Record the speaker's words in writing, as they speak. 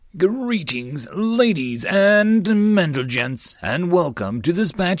Greetings, ladies and mental gents, and welcome to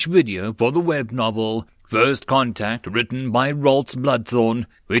this patch video for the web novel First Contact, written by Roltz Bloodthorn,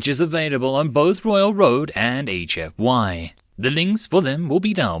 which is available on both Royal Road and HFY. The links for them will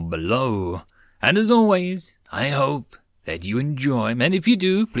be down below. And as always, I hope that you enjoy, and if you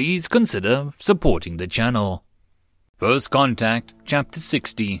do, please consider supporting the channel. First Contact, Chapter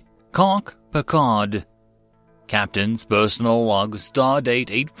 60, Kark Picard. Captain's personal log, stardate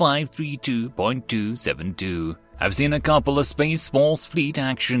 8532.272. I've seen a couple of Space Force fleet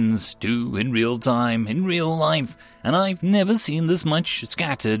actions, too, in real time, in real life, and I've never seen this much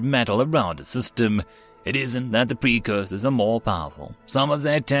scattered metal around a system. It isn't that the precursors are more powerful. Some of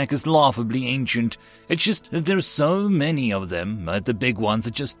their tech is laughably ancient. It's just that there's so many of them, but the big ones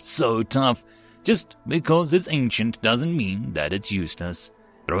are just so tough. Just because it's ancient doesn't mean that it's useless.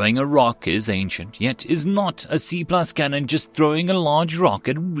 Throwing a rock is ancient, yet is not a C+ cannon just throwing a large rock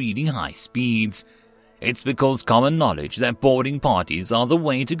at really high speeds. It's because common knowledge that boarding parties are the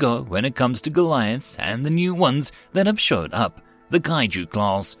way to go when it comes to Goliaths and the new ones that have showed up, the Kaiju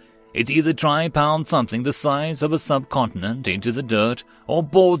class. It's either try pound something the size of a subcontinent into the dirt, or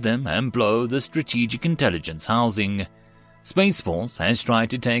board them and blow the strategic intelligence housing. Space Force has tried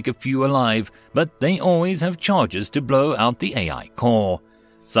to take a few alive, but they always have charges to blow out the AI core.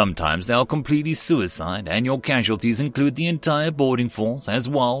 Sometimes they'll completely suicide, and your casualties include the entire boarding force as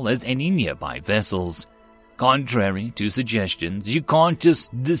well as any nearby vessels. Contrary to suggestions, you can't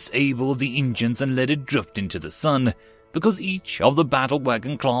just disable the engines and let it drift into the sun, because each of the battle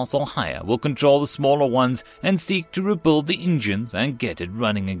wagon class or higher will control the smaller ones and seek to rebuild the engines and get it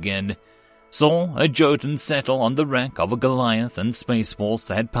running again. Saw a Jotun settle on the wreck of a Goliath, and Space Force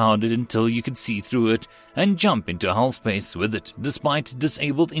had powered it until you could see through it and jump into hull space with it despite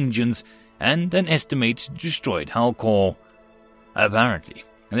disabled engines and an estimated destroyed hull core. Apparently,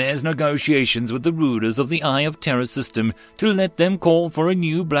 there's negotiations with the rulers of the Eye of Terror system to let them call for a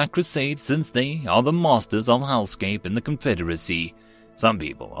new Black Crusade, since they are the masters of hellscape in the Confederacy. Some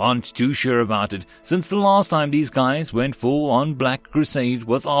people aren't too sure about it, since the last time these guys went full-on Black Crusade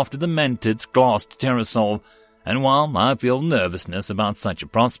was after the Mantids glassed Terrasol, and while I feel nervousness about such a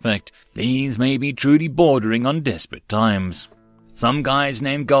prospect, these may be truly bordering on desperate times. Some guys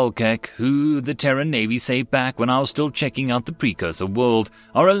named Gulkek, who the Terran Navy saved back when I was still checking out the precursor world,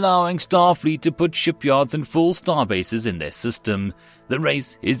 are allowing Starfleet to put shipyards and full starbases in their system. The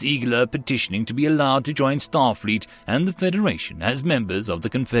race is eagerly petitioning to be allowed to join Starfleet and the Federation as members of the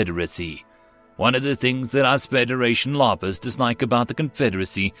Confederacy. One of the things that us Federation LARPers dislike about the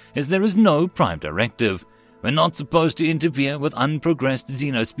Confederacy is there is no prime directive. We're not supposed to interfere with unprogressed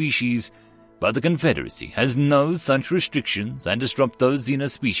xenospecies, but the Confederacy has no such restrictions and disrupt those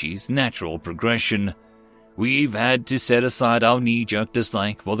xenospecies' natural progression. We've had to set aside our knee-jerk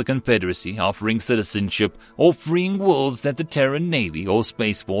dislike for the Confederacy offering citizenship or freeing worlds that the Terran Navy or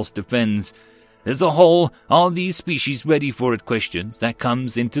Space Force defends. There's a whole, are these species ready for it questions that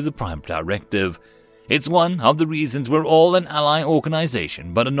comes into the Prime Directive. It's one of the reasons we're all an ally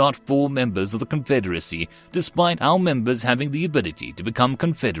organization but are not full members of the Confederacy, despite our members having the ability to become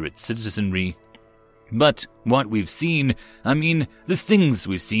Confederate citizenry. But what we've seen, the things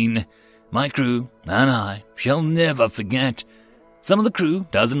we've seen, my crew and I shall never forget. Some of the crew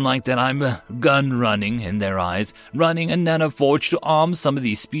doesn't like that I'm gun running in their eyes, running a nanoforge to arm some of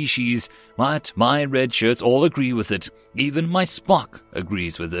these species, but my red shirts all agree with it. Even my Spock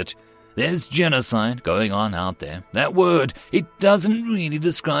agrees with it. There's genocide going on out there. That word, it doesn't really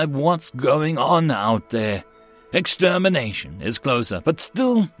describe what's going on out there. Extermination is closer, but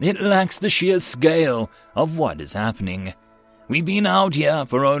still it lacks the sheer scale of what is happening. We've been out here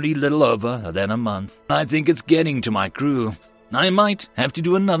for only little over than a month. I think it's getting to my crew. I might have to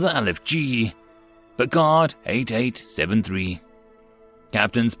do another LFG. Picard 8873.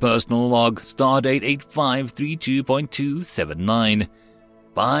 Captain's personal log, stardate 8532.279.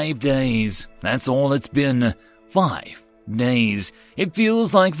 5 days. That's all it's been. 5 days. It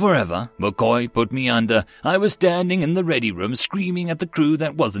feels like forever. McCoy put me under. I was standing in the ready room screaming at the crew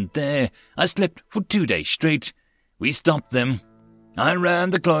that wasn't there. I slept for 2 days straight. We stopped them. I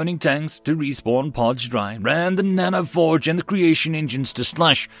ran the cloning tanks to respawn pods dry, ran the nanoforge and the creation engines to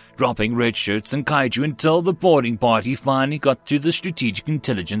slush, dropping red shirts and kaiju until the boarding party finally got to the strategic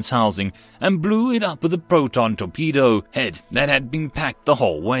intelligence housing and blew it up with a proton torpedo head that had been packed the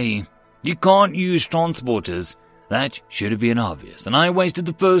whole way. You can't use transporters. That should have been obvious, and I wasted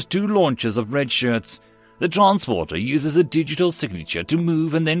the first 2 launches of red shirts. The transporter uses a digital signature to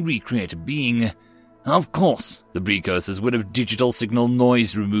move and then recreate a being. Of course, the precursors would have digital signal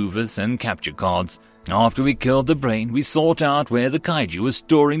noise removers and capture cards. After we killed the brain, we sought out where the kaiju was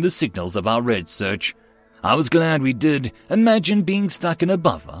storing the signals of our red search. I was glad we did. Imagine being stuck in a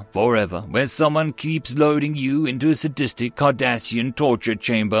buffer forever, where someone keeps loading you into a sadistic Cardassian torture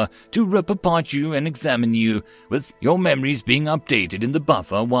chamber to rip apart you and examine you, with your memories being updated in the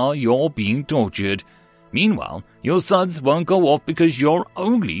buffer while you're being tortured. Meanwhile, your suds won't go off because you're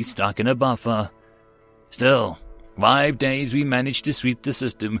only stuck in a buffer. Still, 5 days we managed to sweep the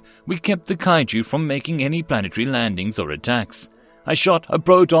system. We kept the kaiju from making any planetary landings or attacks. I shot a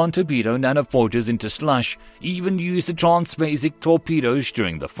proton torpedo nanoforgers into slush, even used the transphasic torpedoes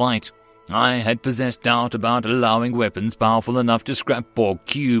during the fight. I had possessed doubt about allowing weapons powerful enough to scrap Borg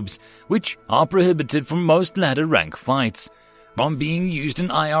cubes, which are prohibited from most ladder rank fights, from being used in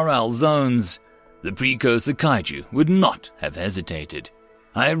IRL zones. The precursor kaiju would not have hesitated.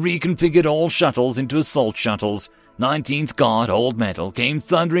 I reconfigured all shuttles into assault shuttles. 19th Guard Old Metal came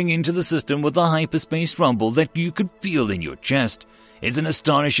thundering into the system with a hyperspace rumble that you could feel in your chest. It's an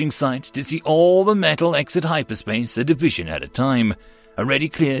astonishing sight to see all the metal exit hyperspace a division at a time, already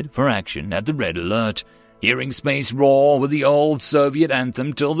cleared for action at the red alert. Hearing space roar with the old Soviet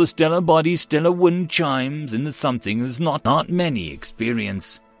anthem till the stellar body's stellar wind chimes in the something is not many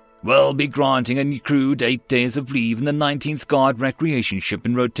experience. We'll be granting a crewed 8 days of leave in the 19th Guard recreation ship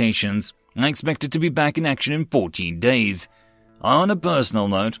in rotations. I expect it to be back in action in 14 days. On a personal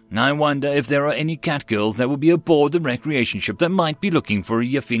note, I wonder if there are any catgirls that will be aboard the recreation ship that might be looking for a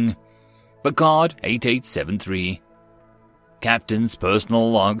yiffing. Picard 8873. Captain's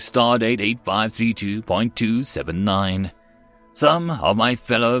personal log, stardate 8532.279. Some of my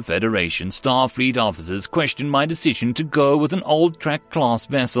fellow Federation Starfleet officers questioned my decision to go with an Old Trek class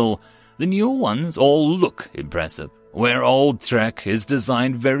vessel. The newer ones all look impressive, where Old Trek is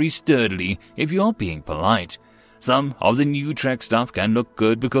designed very sturdily if you're being polite. Some of the new Trek stuff can look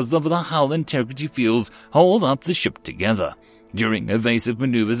good because of the hull integrity fields hold up the ship together, during evasive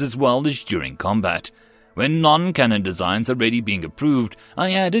maneuvers as well as during combat. When non-canon designs are already being approved,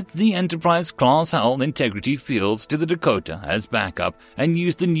 I added the Enterprise-class hull integrity fields to the Dakota as backup and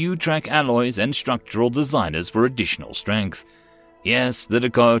used the new Trek alloys and structural designers for additional strength. Yes, the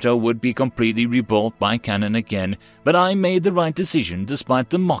Dakota would be completely rebuilt by canon again, but I made the right decision despite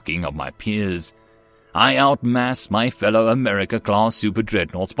the mocking of my peers. I outmassed my fellow America-class super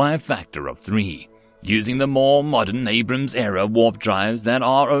dreadnoughts by a factor of 3. Using the more modern Abrams-era warp drives that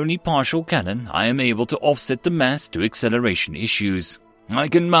are only partial canon, I am able to offset the mass to acceleration issues. I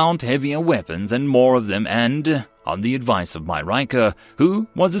can mount heavier weapons and more of them and, on the advice of my Riker, who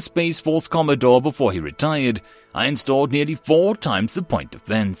was a Space Force Commodore before he retired, I installed nearly 4 times the point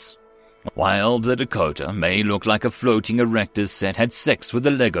defense. While the Dakota may look like a floating Erectus set had sex with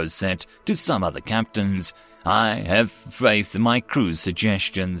a Lego set to some other captains, I have faith in my crew's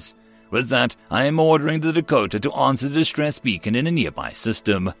suggestions. With that, I am ordering the Dakota to answer the distress beacon in a nearby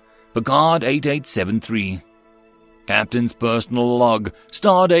system. Picard 8873. Captain's personal log,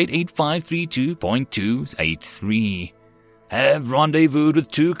 stardate 8532.283. Have rendezvoused with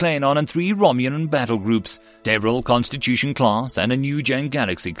 2 Klingon and 3 Romulan battle groups, several Constitution class and a New Gen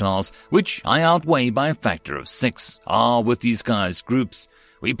Galaxy class, which I outweigh by a factor of 6, are with these guys' groups.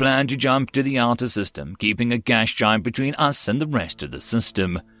 We plan to jump to the outer system, keeping a gas giant between us and the rest of the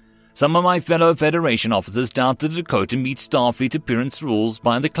system. Some of my fellow Federation officers doubt the Dakota meets Starfleet appearance rules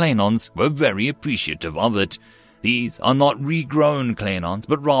by the Klingons were very appreciative of it. These are not regrown Klingons,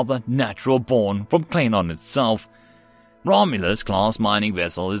 but rather natural born from Klingon itself. Romulus-class mining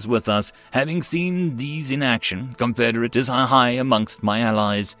vessel is with us. Having seen these in action, Confederate is high amongst my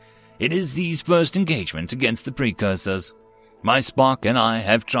allies. It is these first engagement against the precursors. My Spock and I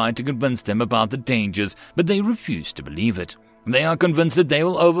have tried to convince them about the dangers, but they refuse to believe it. They are convinced that they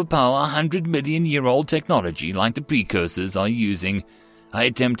will overpower 100-million-year-old technology like the precursors are using. I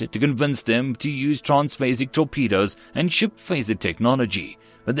attempted to convince them to use transphasic torpedoes and ship phaser technology,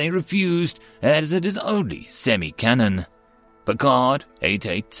 but they refused as it is only semi-canon. Picard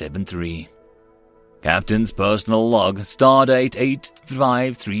 8873. Captain's personal log, stardate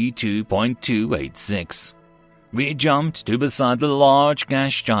 8532.286. We jumped to beside the large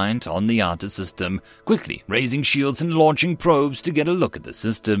gas giant on the outer system, quickly raising shields and launching probes to get a look at the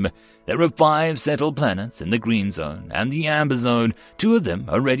system. There are 5 settled planets in the green zone and the amber zone, 2 of them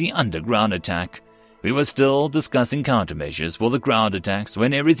already under ground attack. We were still discussing countermeasures for the ground attacks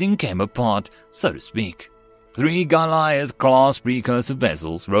when everything came apart, so to speak. 3 Goliath-class precursor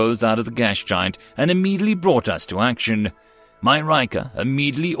vessels rose out of the gas giant and immediately brought us to action. My Riker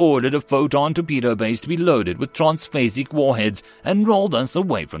immediately ordered a photon torpedo base to be loaded with transphasic warheads and rolled us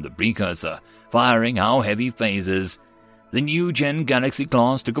away from the precursor, firing our heavy phasers. The new-gen Galaxy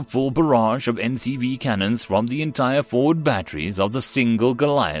class took a full barrage of NCV cannons from the entire forward batteries of the single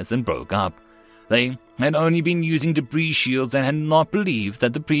Goliath and broke up. They had only been using debris shields and had not believed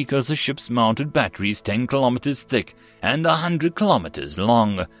that the precursor ships mounted batteries 10 kilometers thick and 100 kilometers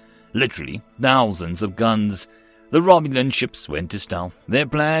long. Literally thousands of guns. The Romulan ships went to stealth. Their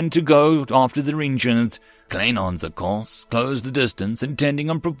plan to go after their engines. Klingons, of course, closed the distance, intending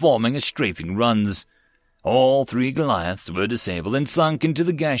on performing as strafing runs. All 3 Goliaths were disabled and sunk into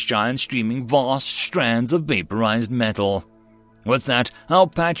the gas giant, streaming vast strands of vaporized metal. With that, our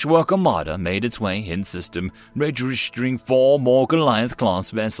patchwork armada made its way in-system, registering 4 more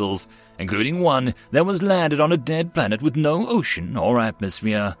Goliath-class vessels, including one that was landed on a dead planet with no ocean or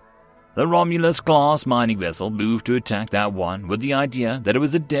atmosphere. The Romulus-class mining vessel moved to attack that one with the idea that it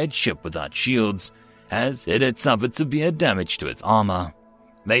was a dead ship without shields, as it had suffered severe damage to its armor.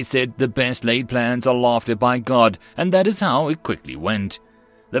 They said the best laid plans are laughed at by God, and that is how it quickly went.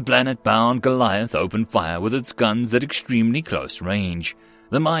 The planet-bound Goliath opened fire with its guns at extremely close range.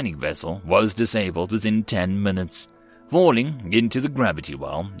 The mining vessel was disabled within 10 minutes. Falling into the gravity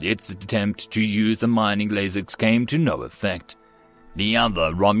well, its attempt to use the mining lasers came to no effect. The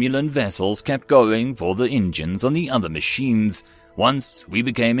other Romulan vessels kept going for the engines on the other machines. Once we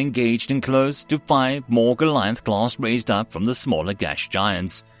became engaged and close to 5 more Goliath-class raised up from the smaller gas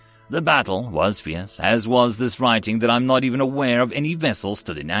giants. The battle was fierce, as was this writing that I'm not even aware of any vessels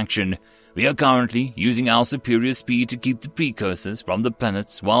still in action. We are currently using our superior speed to keep the precursors from the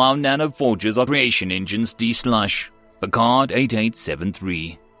planets while our nanoforges or creation engines de-slush. Picard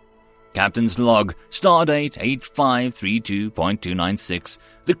 8873. Captain's log, Stardate 8532.296.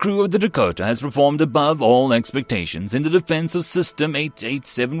 The crew of the Dakota has performed above all expectations in the defense of System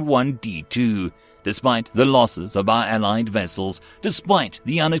 8871D2. Despite the losses of our allied vessels, despite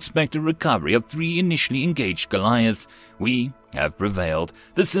the unexpected recovery of 3 initially engaged Goliaths, we have prevailed.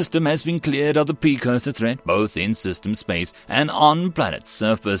 The system has been cleared of the precursor threat both in system space and on planet's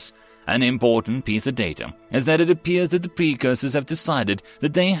surface. An important piece of data is that it appears that the precursors have decided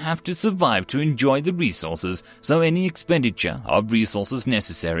that they have to survive to enjoy the resources, so any expenditure of resources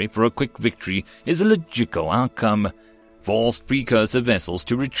necessary for a quick victory is a logical outcome. Forced precursor vessels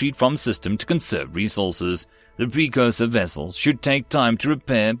to retreat from system to conserve resources. The precursor vessels should take time to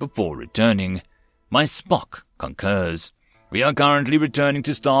repair before returning. My Spock concurs. We are currently returning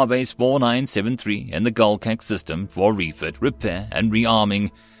to Starbase 4973 in the Gulkek system for refit, repair, and rearming.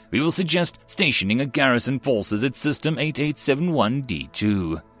 We will suggest stationing a garrison forces at System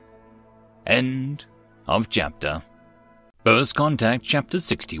 8871D2. End of chapter. First Contact, Chapter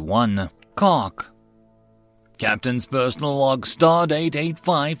 61. Cock. Captain's personal log, Stardate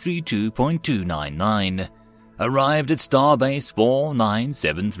 8532.299. Arrived at Starbase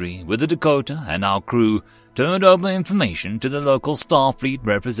 4973 with the Dakota and our crew. Turned over information to the local Starfleet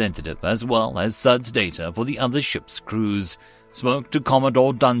representative as well as SUDS data for the other ship's crews. Spoke to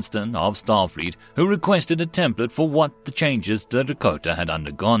Commodore Dunstan of Starfleet, who requested a template for what the changes the Dakota had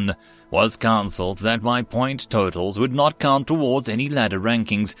undergone. Was counseled that my point totals would not count towards any ladder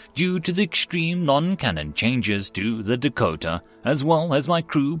rankings due to the extreme non-canon changes to the Dakota, as well as my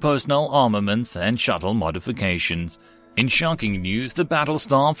crew personnel armaments and shuttle modifications. In shocking news, the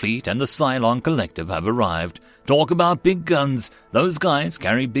Battlestar Fleet and the Cylon Collective have arrived. Talk about big guns. Those guys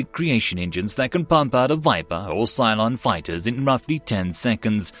carry big creation engines that can pump out a Viper or Cylon fighters in roughly 10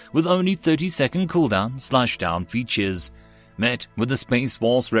 seconds, with only 30-second cooldown/down features. Met with the Space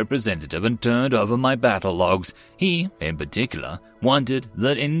Force representative and turned over my battle logs. He, in particular, wanted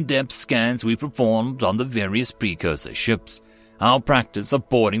the in-depth scans we performed on the various precursor ships. Our practice of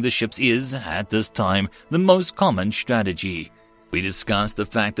boarding the ships is, at this time, the most common strategy. We discussed the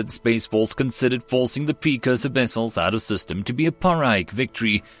fact that the Space Force considered forcing the precursor vessels out of system to be a pyrrhic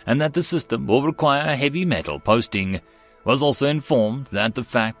victory, and that the system will require a heavy metal posting. Was also informed that the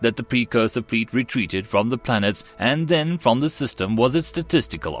fact that the precursor fleet retreated from the planets and then from the system was a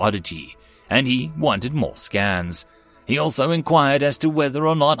statistical oddity, and he wanted more scans. He also inquired as to whether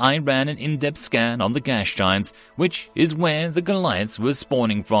or not I ran an in-depth scan on the gas giants, which is where the Goliaths were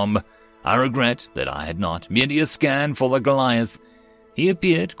spawning from. I regret that I had not, merely a scan for the Goliath. He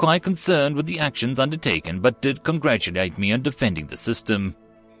appeared quite concerned with the actions undertaken, but did congratulate me on defending the system.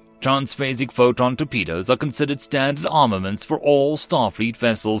 Transphasic photon torpedoes are considered standard armaments for all Starfleet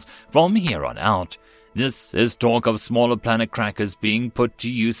vessels from here on out. This is talk of smaller planet crackers being put to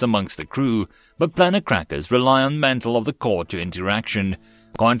use amongst the crew, but planet crackers rely on mantle of the core to interaction.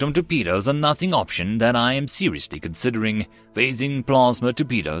 Quantum torpedoes are nothing option that I am seriously considering. Phasing plasma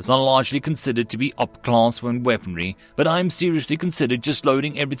torpedoes are largely considered to be up-class when weaponry, but I am seriously considered just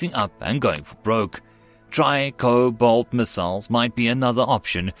loading everything up and going for broke. Tri-Cobalt missiles might be another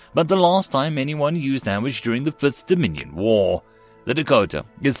option, but the last time anyone used that was during the Fifth Dominion War. The Dakota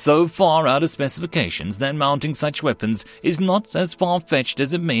is so far out of specifications that mounting such weapons is not as far-fetched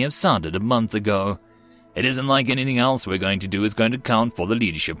as it may have sounded a month ago. It isn't like anything else we're going to do is going to count for the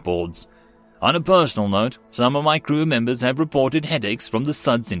leadership boards. On a personal note, some of my crew members have reported headaches from the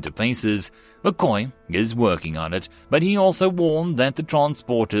SUDS interfaces. McCoy is working on it, but he also warned that the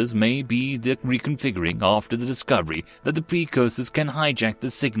transporters may be reconfiguring after the discovery that the precursors can hijack the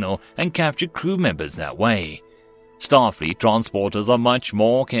signal and capture crew members that way. Starfleet transporters are much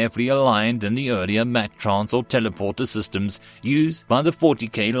more carefully aligned than the earlier Matrons or teleporter systems used by the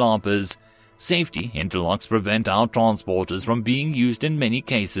 40K LARPers. Safety interlocks prevent our transporters from being used in many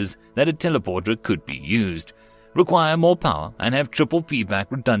cases that a teleporter could be used, require more power, and have triple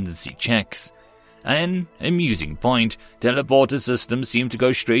feedback redundancy checks. An amusing point, teleporter systems seem to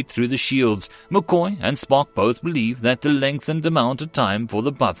go straight through the shields. McCoy and Spock both believe that the lengthened amount of time for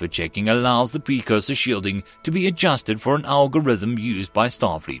the buffer checking allows the precursor shielding to be adjusted for an algorithm used by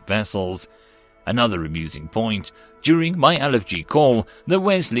Starfleet vessels. Another amusing point, during my LFG call, the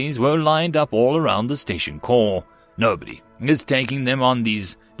Wesleys were lined up all around the station core. Nobody is taking them on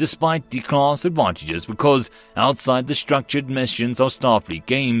these, despite the class advantages, because outside the structured missions of Starfleet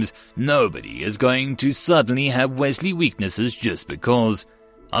games, nobody is going to suddenly have Wesley weaknesses just because.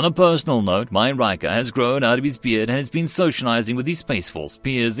 On a personal note, my Riker has grown out of his beard and has been socializing with his Space Force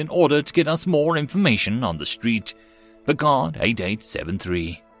peers in order to get us more information on the street. Picard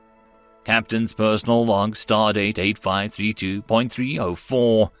 8873. Captain's personal log, stardate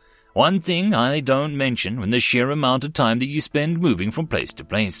 8532.304. One thing I don't mention when the sheer amount of time that you spend moving from place to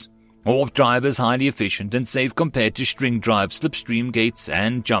place. Warp drive is highly efficient and safe compared to string drive, slipstream gates,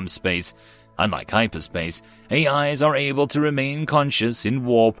 and jump space. Unlike hyperspace, AIs are able to remain conscious in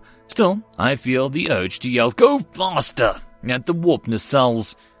warp. Still, I feel the urge to yell, "Go faster!" at the warp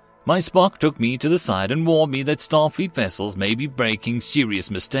nacelles. My Spock took me to the side and warned me that Starfleet vessels may be making serious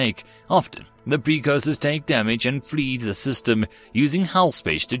mistake. Often, the precursors take damage and flee the system, using hull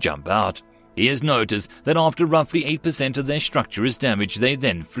space to jump out. He has noticed that after roughly 8% of their structure is damaged, they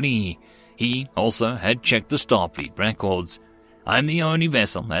then flee. He also had checked the Starfleet records. I'm the only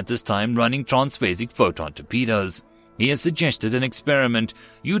vessel at this time running transphasic photon torpedoes. He has suggested an experiment,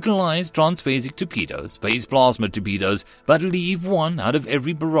 utilize transphasic torpedoes, phase plasma torpedoes, but leave one out of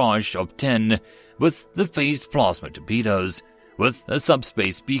every barrage of 10 with the phased plasma torpedoes, with a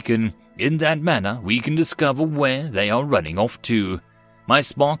subspace beacon. In that manner, we can discover where they are running off to. My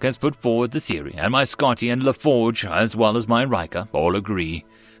Spock has put forward the theory, and my Scotty and LaForge, as well as my Riker, all agree.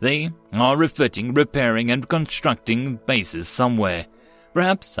 They are refitting, repairing, and constructing bases somewhere.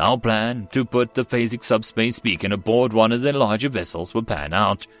 Perhaps our plan to put the phasic subspace beacon aboard one of their larger vessels will pan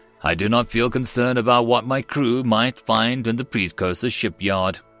out. I do not feel concerned about what my crew might find in the precursor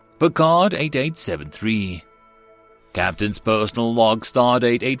shipyard. Picard 8873. Captain's personal log,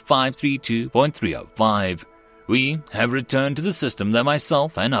 stardate 8532.305. We have returned to the system that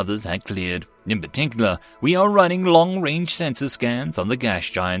myself and others had cleared. In particular, we are running long-range sensor scans on the gas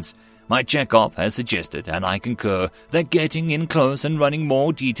giants. My checkoff has suggested, and I concur, that getting in close and running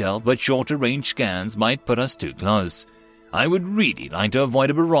more detailed but shorter-range scans might put us too close. I would really like to avoid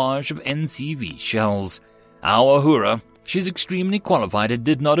a barrage of NCV shells. Our Uhura, she's extremely qualified and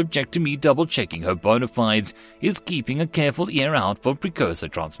did not object to me double-checking her bona fides, is keeping a careful ear out for precursor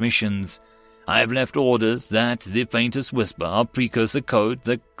transmissions. I have left orders that the faintest whisper of precursor code,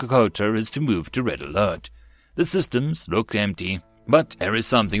 the Dakota is to move to red alert. The systems look empty. But there is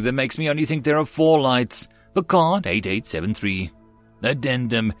something that makes me only think there are 4 lights. Picard 8873.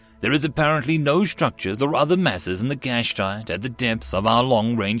 Addendum. There is apparently no structures or other masses in the gas giant at the depths of our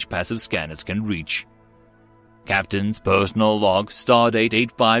long-range passive scanners can reach. Captain's personal log, stardate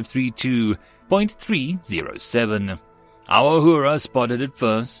 8532.307. Our Uhura spotted at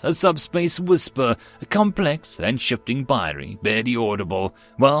first a subspace whisper, a complex and shifting binary, barely audible,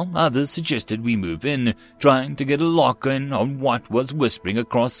 while others suggested we move in, trying to get a lock-in on what was whispering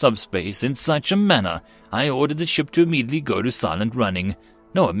across subspace in such a manner. I ordered the ship to immediately go to silent running.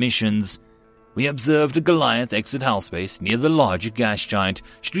 No emissions. We observed a Goliath exit hellspace near the larger gas giant,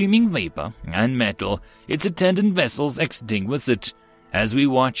 streaming vapor and metal, its attendant vessels exiting with it. As we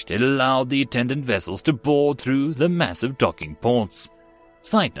watched, it allowed the attendant vessels to bore through the massive docking ports.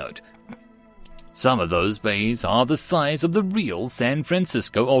 Side note, some of those bays are the size of the real San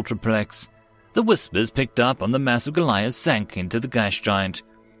Francisco Ultraplex. The whispers picked up on the massive Goliath sank into the gas giant.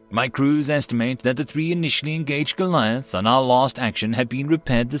 My crews estimate that the 3 initially engaged Goliaths on our last action had been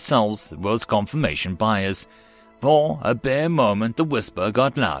repaired themselves. There was confirmation bias. For a bare moment the whisper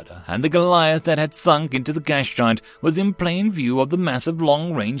got louder, and the Goliath that had sunk into the gas giant was in plain view of the massive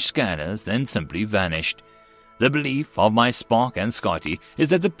long-range scanners, then simply vanished. The belief of my Spock and Scotty is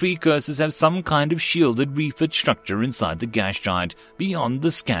that the precursors have some kind of shielded refit structure inside the gas giant beyond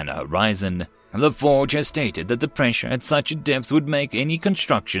the scanner horizon. The Forge has stated that the pressure at such a depth would make any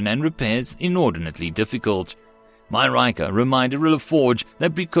construction and repairs inordinately difficult. My Riker reminded the Forge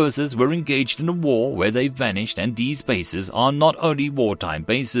that precursors were engaged in a war where they vanished, and these bases are not only wartime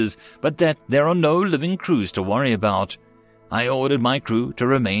bases, but that there are no living crews to worry about. I ordered my crew to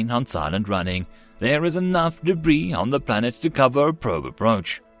remain on silent running. There is enough debris on the planet to cover a probe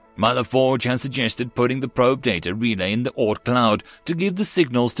approach. Mother Forge has suggested putting the probe data relay in the Oort cloud to give the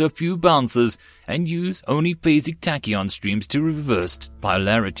signals to a few bouncers and use only phasic tachyon streams to reverse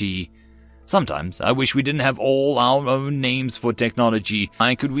polarity. Sometimes I wish we didn't have all our own names for technology.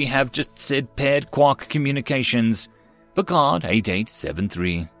 Why could we have just said paired quark communications? Picard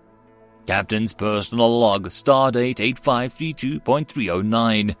 8873. Captain's personal log, stardate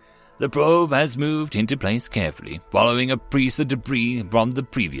 8532.309. The probe has moved into place carefully, following a piece of debris from the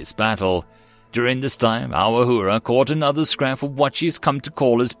previous battle. During this time, our Uhura caught another scrap of what she has come to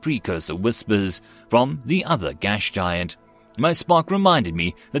call as precursor whispers from the other gas giant. My Spock reminded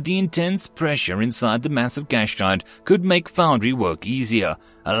me that the intense pressure inside the massive gas giant could make foundry work easier,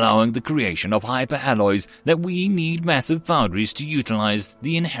 allowing the creation of hyperalloys that we need massive foundries to utilize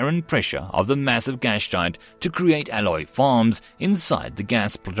the inherent pressure of the massive gas giant to create alloy farms inside the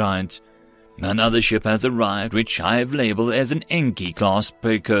gas giant. Another ship has arrived, which I have labeled as an Enki-class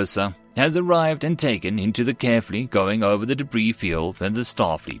precursor, has arrived and taken into the carefully going over the debris field and the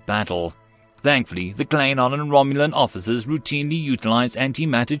Starfleet battle. Thankfully, the Klingon and Romulan officers routinely utilize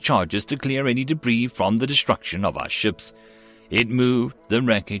antimatter charges to clear any debris from the destruction of our ships. It moved the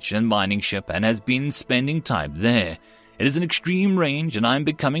wreckage and mining ship and has been spending time there. It is an extreme range, and I am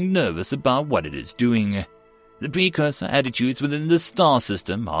becoming nervous about what it is doing. The precursor attitudes within the star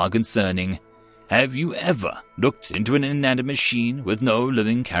system are concerning. Have you ever looked into an inanimate machine with no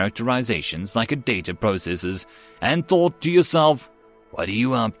living characterizations like a data processors and thought to yourself, what are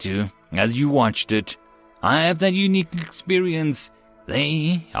you up to? As you watched it, I have that unique experience.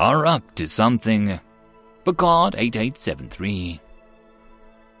 They are up to something. Picard 8873.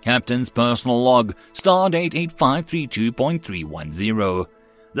 Captain's personal log, stardate 8532.310.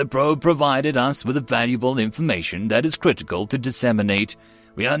 The probe provided us with valuable information that is critical to disseminate.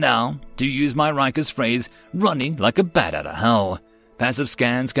 We are now, to use my Riker's phrase, running like a bat out of hell. Passive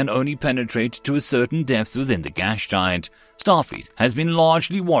scans can only penetrate to a certain depth within the gas giant. Starfleet has been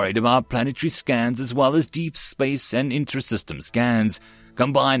largely worried about planetary scans as well as deep space and intrasystem scans.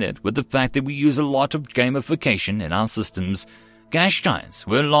 Combine it with the fact that we use a lot of gamification in our systems. Gas giants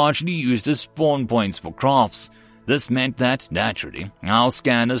were largely used as spawn points for crafts. This meant that, naturally, our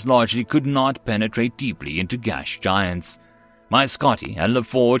scanners largely could not penetrate deeply into gas giants. My Scotty and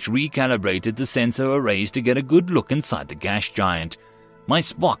LaForge recalibrated the sensor arrays to get a good look inside the gas giant. My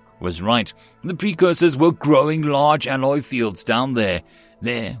Spock was right. The precursors were growing large alloy fields down there.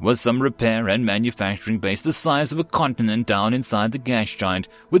 There was some repair and manufacturing base the size of a continent down inside the gas giant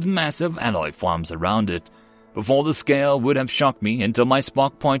with massive alloy farms around it. Before the scale would have shocked me until my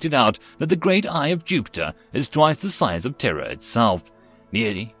Spock pointed out that the great eye of Jupiter is twice the size of Terra itself.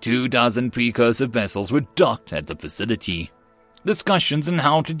 Nearly 24 precursor vessels were docked at the facility. Discussions on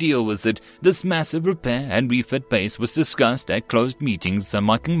how to deal with this massive repair and refit base was discussed at closed meetings among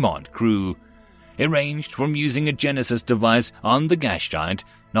my command crew. It ranged from using a Genesis device on the gas giant,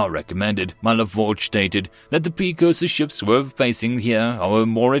 not recommended. My LaForge stated that the precursor ships we're facing here are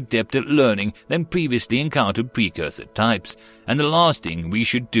more adept at learning than previously encountered precursor types, and the last thing we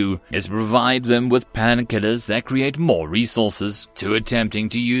should do is provide them with painkillers that create more resources, to attempting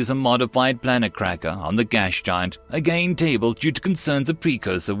to use a modified planet cracker on the gas giant, again tabled due to concerns a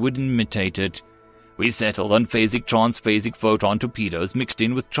precursor would imitate it. We settled on phasic transphasic photon torpedoes mixed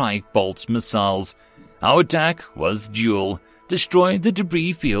in with tri-bolt missiles. Our attack was dual. Destroy the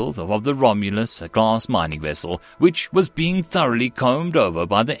debris field of the Romulus-class mining vessel, which was being thoroughly combed over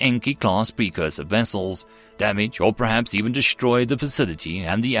by the Enki-class precursor vessels. Damage or perhaps even destroy the facility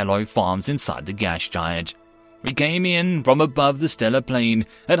and the alloy farms inside the gas giant. We came in from above the stellar plane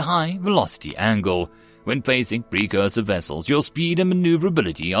at high velocity angle. When facing precursor vessels, your speed and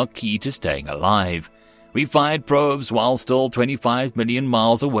maneuverability are key to staying alive. We fired probes while still 25 million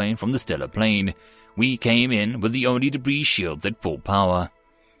miles away from the stellar plane. We came in with the only debris shields at full power.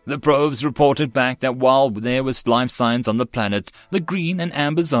 The probes reported back that while there was life signs on the planets, the green and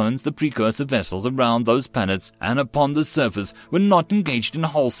amber zones, the precursor vessels around those planets and upon the surface were not engaged in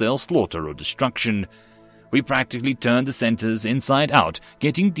wholesale slaughter or destruction. We practically turned the centers inside out,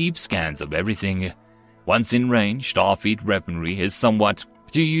 getting deep scans of everything. Once in range, Starfleet weaponry is somewhat,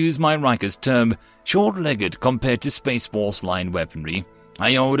 to use my Riker's term, short-legged compared to Space Force line weaponry.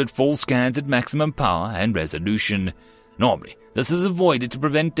 I ordered full scans at maximum power and resolution. Normally, this is avoided to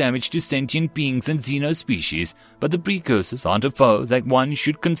prevent damage to sentient beings and xenospecies, but the precursors aren't a foe that one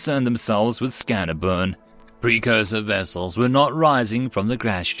should concern themselves with scanner burn. Precursor vessels were not rising from the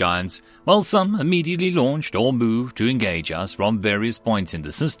crash giants, while some immediately launched or moved to engage us from various points in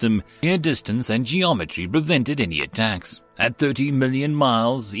the system. Air distance and geometry prevented any attacks. At 30 million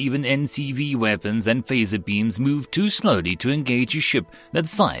miles, even NCV weapons and phaser beams moved too slowly to engage a ship that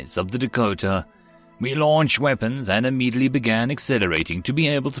size of the Dakota. We launched weapons and immediately began accelerating to be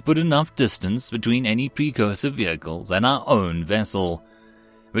able to put enough distance between any precursor vehicles and our own vessel.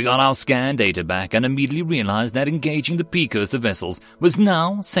 We got our scan data back and immediately realized that engaging the precursor vessels was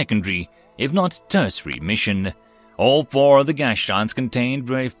now secondary, if not tertiary mission. All four of the gas giants contained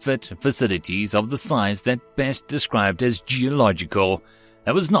refit facilities of the size that best described as geological.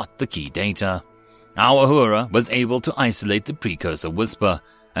 That was not the key data. Our Uhura was able to isolate the precursor whisper,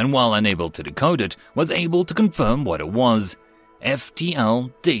 and while unable to decode it, was able to confirm what it was.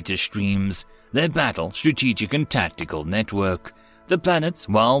 FTL data streams, their battle, strategic and tactical network. The planets,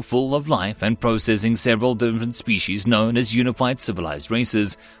 while full of life and processing several different species known as unified civilized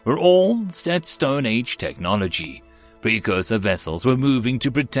races, were all at Stone Age technology. Precursor vessels were moving to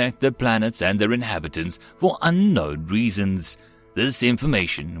protect their planets and their inhabitants for unknown reasons. This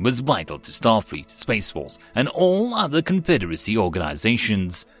information was vital to Starfleet, Space Force, and all other Confederacy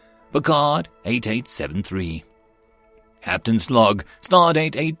organizations. Picard 8873. Captain's Log,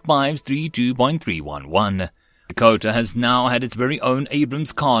 Stardate 8532.311. Dakota has now had its very own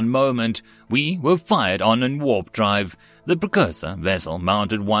Abrams Khan moment. We were fired on in warp drive. The precursor vessel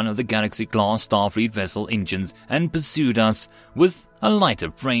mounted one of the Galaxy-class Starfleet vessel engines and pursued us. With a lighter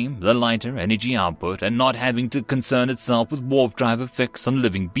frame, the lighter energy output, and not having to concern itself with warp drive effects on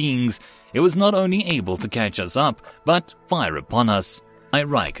living beings, it was not only able to catch us up, but fire upon us.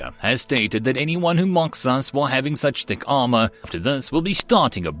 Riker has stated that anyone who mocks us for having such thick armor after this will be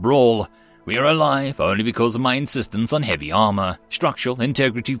starting a brawl. We are alive only because of my insistence on heavy armor, structural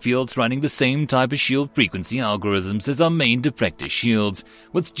integrity fields running the same type of shield frequency algorithms as our main deflector shields,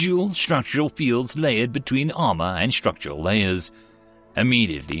 with dual structural fields layered between armor and structural layers.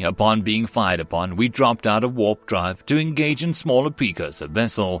 Immediately upon being fired upon, we dropped out of warp drive to engage in smaller precursor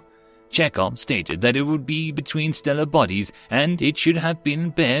vessel. Chekhov stated that it would be between stellar bodies and it should have been a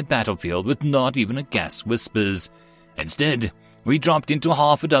bare battlefield with not even a gas whispers. Instead, we dropped into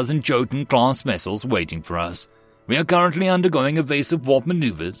half a dozen Jotun-class vessels waiting for us. We are currently undergoing evasive warp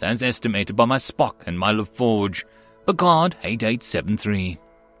maneuvers as estimated by my Spock and my LaForge. Picard 8873.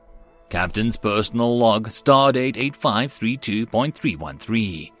 Captain's Personal Log, Stardate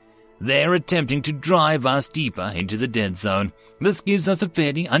 8532.313. They're attempting to drive us deeper into the dead zone. This gives us a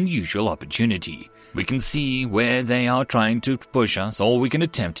fairly unusual opportunity. We can see where they are trying to push us, or we can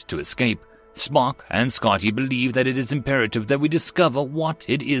attempt to escape. Spock and Scotty believe that it is imperative that we discover what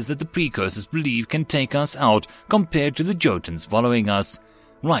it is that the precursors believe can take us out compared to the Jotuns following us.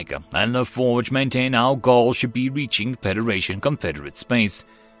 Riker and LaForge maintain our goal should be reaching Federation Confederate space.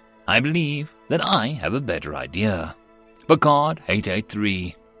 I believe that I have a better idea. Picard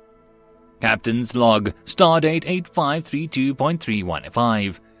 883. Captain's Log, Stardate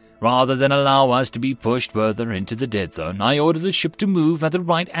 8532.315. Rather than allow us to be pushed further into the dead zone, I ordered the ship to move at the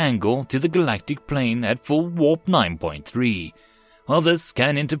right angle to the galactic plane at full warp 9.3. While this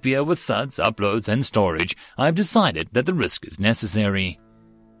can interfere with SUDS, uploads, and storage, I've decided that the risk is necessary.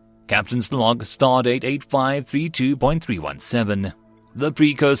 Captain's Log, Stardate 8532.317. The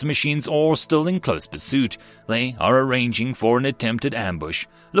precursor machines are still in close pursuit. They are arranging for an attempted ambush.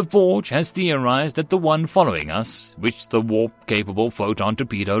 LaForge has theorized that the one following us, which the warp-capable photon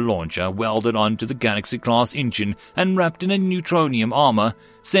torpedo launcher welded onto the Galaxy-class engine and wrapped in a neutronium armor,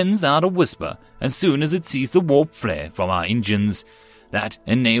 sends out a whisper as soon as it sees the warp flare from our engines. That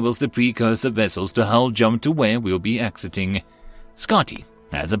enables the precursor vessels to hull jump to where we'll be exiting. Scotty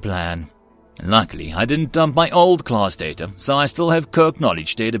has a plan. Luckily, I didn't dump my old class data, so I still have Kirk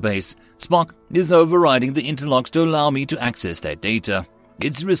Knowledge database. Spock is overriding the interlocks to allow me to access that data.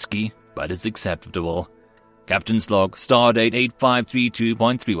 It's risky, but it's acceptable. Captain's Log, Stardate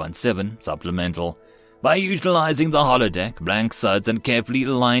 8532.317, supplemental. By utilizing the holodeck, blank SUDs, and carefully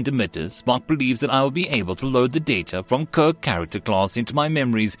aligned emitters, Spock believes that I will be able to load the data from Kirk character class into my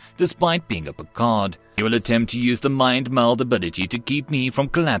memories despite being a Picard. He will attempt to use the mind meld ability to keep me from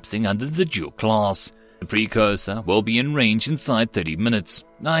collapsing under the dual class. The precursor will be in range inside 30 minutes.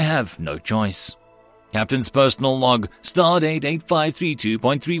 I have no choice. Captain's personal log, stardate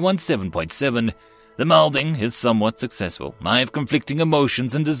 8532.317.7. The melding is somewhat successful. I have conflicting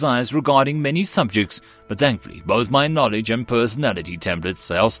emotions and desires regarding many subjects, but thankfully both my knowledge and personality templates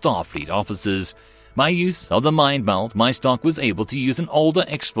are Starfleet officers. By use of the mind meld, my stock was able to use an older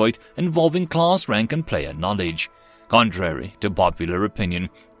exploit involving class rank and player knowledge. Contrary to popular opinion,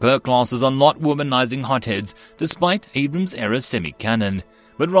 Kirk classes are not womanizing hotheads despite Abrams-era semi-canon,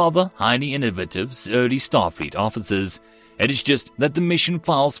 but rather highly innovative early Starfleet officers. It is just that the mission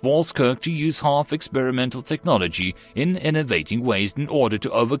files force Kirk to use half-experimental technology in innovating ways in order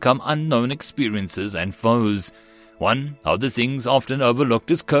to overcome unknown experiences and foes. One of the things often overlooked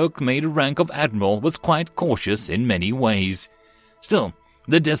as Kirk made a rank of Admiral was quite cautious in many ways. Still,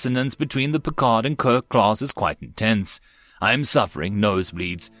 the dissonance between the Picard and Kirk class is quite intense. I am suffering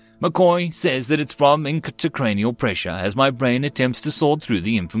nosebleeds. McCoy says that it's from intracranial pressure as my brain attempts to sort through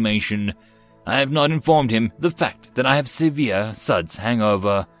the information. I have not informed him the fact that I have severe SUDS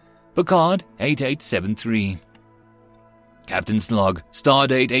hangover. Picard 8873. Captain's log,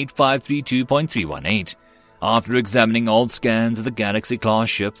 stardate 8532.318. After examining old scans of the Galaxy-class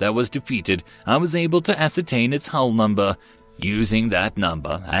ship that was defeated, I was able to ascertain its hull number. Using that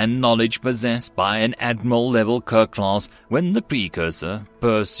number and knowledge possessed by an Admiral-level Kirk class, when the precursor,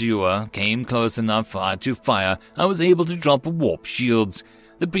 Pursuer, came close enough to fire, I was able to drop warp shields.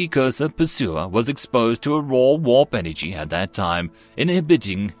 The precursor, Pursuer, was exposed to a raw warp energy at that time,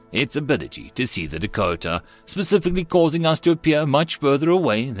 inhibiting its ability to see the Dakota, specifically causing us to appear much further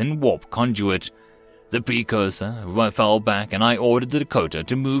away than warp conduit. The precursor fell back and I ordered the Dakota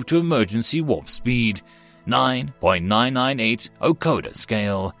to move to emergency warp speed. 9.998 Okoda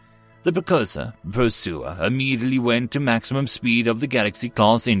scale. The precursor, Pursuer, immediately went to maximum speed of the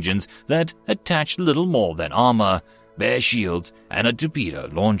Galaxy-class engines that attached little more than armor, bare shields, and a torpedo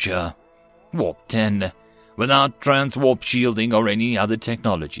launcher. Warp 10. Without transwarp shielding or any other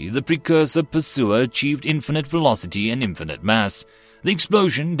technology, the precursor Pursuer achieved infinite velocity and infinite mass. The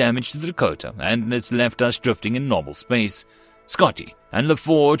explosion damaged the Dakota, and it's left us drifting in normal space. Scotty and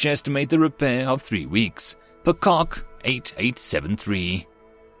LaForge estimate the repair of 3 weeks. Peacock 8873.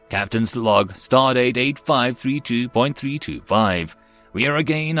 Captain's log, stardate 8532.325. We are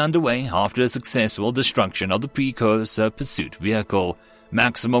again underway after a successful destruction of the precursor pursuit vehicle.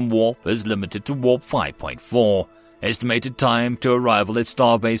 Maximum warp is limited to warp 5.4. Estimated time to arrival at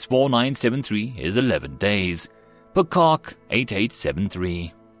Starbase 4973 is 11 days. Peacock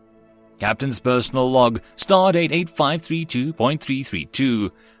 8873. Captain's personal log, stardate 8532.332.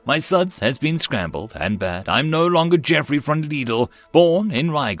 My SUDS has been scrambled and bad. I'm no longer Jeffrey von Liedel, born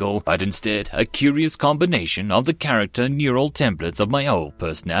in Rigel, but instead a curious combination of the character neural templates of my old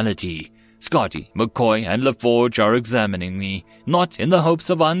personality. Scotty, McCoy, and LaForge are examining me, not in the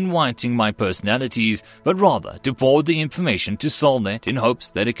hopes of unwinding my personalities, but rather to forward the information to Solnet in hopes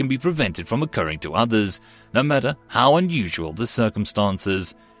that it can be prevented from occurring to others, no matter how unusual the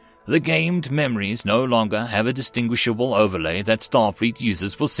circumstances. The gamed memories no longer have a distinguishable overlay that Starfleet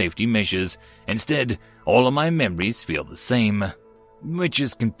uses for safety measures. Instead, all of my memories feel the same, which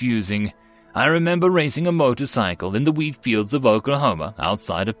is confusing. I remember racing a motorcycle in the wheat fields of Oklahoma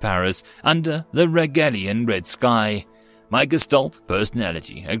outside of Paris under the Regalian red sky. My Gestalt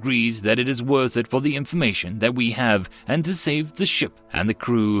personality agrees that it is worth it for the information that we have and to save the ship and the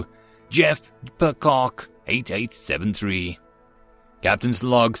crew. Jeff Peacock 8873. Captain's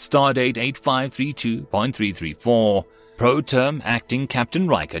log, stardate 8532.334. Pro-term acting Captain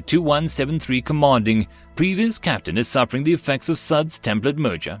Riker 2173 commanding. Previous captain is suffering the effects of SUDS template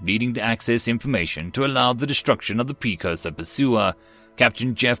merger, needing to access information to allow the destruction of the precursor Pursuer.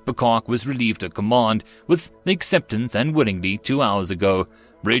 Captain Jeff Peacock was relieved of command with the acceptance and willingly 2 hours ago.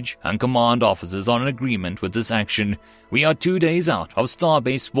 Bridge and command officers are in agreement with this action. We are 2 days out of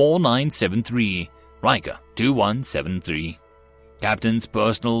Starbase 4973. Riker 2173. Captain's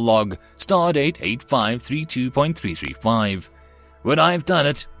personal log, stardate 8532.335. Would I have done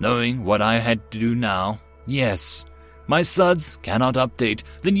it, knowing what I had to do now? Yes. My SUDS cannot update.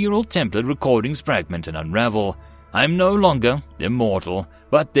 The neural template recordings fragment and unravel. I am no longer immortal,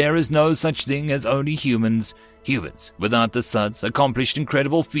 but there is no such thing as only humans. Humans, without the SUDS, accomplished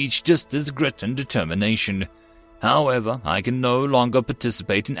incredible feats just as grit and determination. However, I can no longer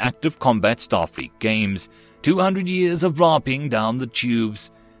participate in active combat Starfleet games. 200 years of LARPing down the tubes.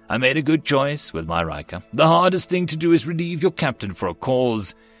 I made a good choice with my Riker. The hardest thing to do is relieve your captain for a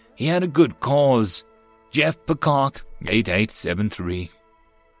cause. He had a good cause. Jeff Peacock, 8873.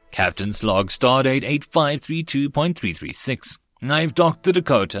 Captain's log, stardate 8532.336. I've docked the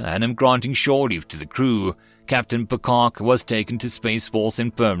Dakota and am granting shore leave to the crew. Captain Peacock was taken to Space Force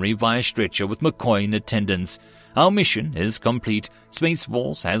Infirmary via stretcher with McCoy in attendance. Our mission is complete. Space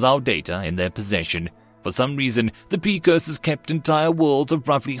Force has our data in their possession. For some reason, the precursors kept entire worlds of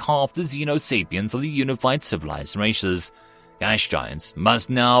roughly half the Xenosapiens of the unified civilized races. Ash giants must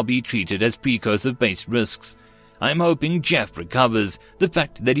now be treated as precursor-based risks. I'm hoping Jeff recovers. The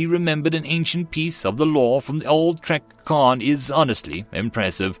fact that he remembered an ancient piece of the lore from the old Trek Khan is honestly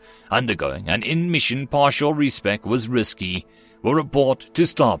impressive. Undergoing an in-mission partial respec was risky. We'll report to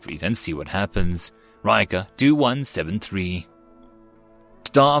Starfleet and see what happens. Riker 2173.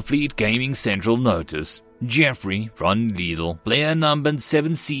 Starfleet Gaming Central Notice. Jeffrey von Liedl, player number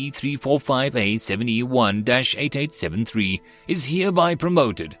 7C345A7E1-8873, is hereby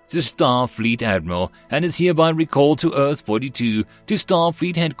promoted to Starfleet Admiral and is hereby recalled to Earth-42 to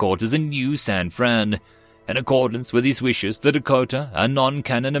Starfleet Headquarters in New San Fran. In accordance with his wishes, the Dakota, a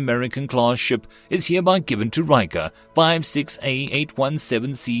non-canon American-class ship, is hereby given to Riker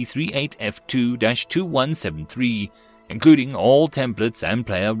 56A817C38F2-2173, including all templates and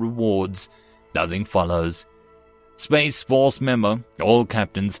player rewards. Nothing follows. Space Force Memo. All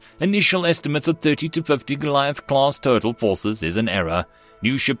captains. Initial estimates of 30 to 50 Goliath-class total forces is an error.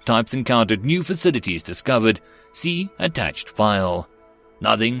 New ship types encountered. New facilities discovered. See attached file.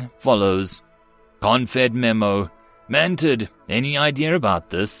 Nothing follows. Confed Memo. Mantid. Any idea about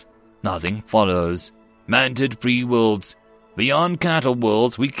this? Nothing follows. Mantid pre-worlds. Beyond cattle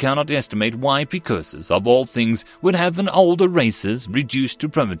worlds, we cannot estimate why precursors of all things would have an older races reduced to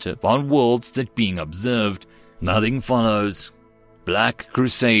primitive on worlds that being observed. Nothing follows. Black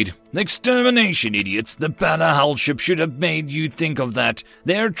Crusade. Extermination, idiots. The Banner Hull ship should have made you think of that.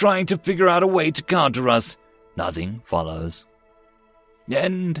 They're trying to figure out a way to counter us. Nothing follows.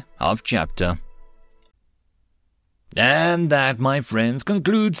 End of chapter. And that, my friends,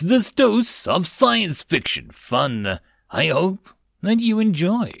 concludes this dose of science fiction fun. I hope that you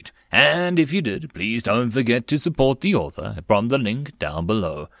enjoyed, and if you did, please don't forget to support the author from the link down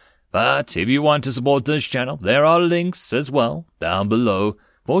below. But if you want to support this channel, there are links as well down below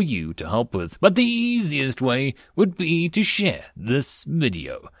for you to help with. But the easiest way would be to share this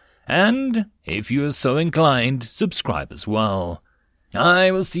video, and if you are so inclined, subscribe as well.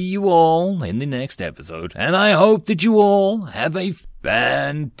 I will see you all in the next episode, and I hope that you all have a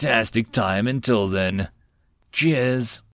fantastic time until then. Cheers.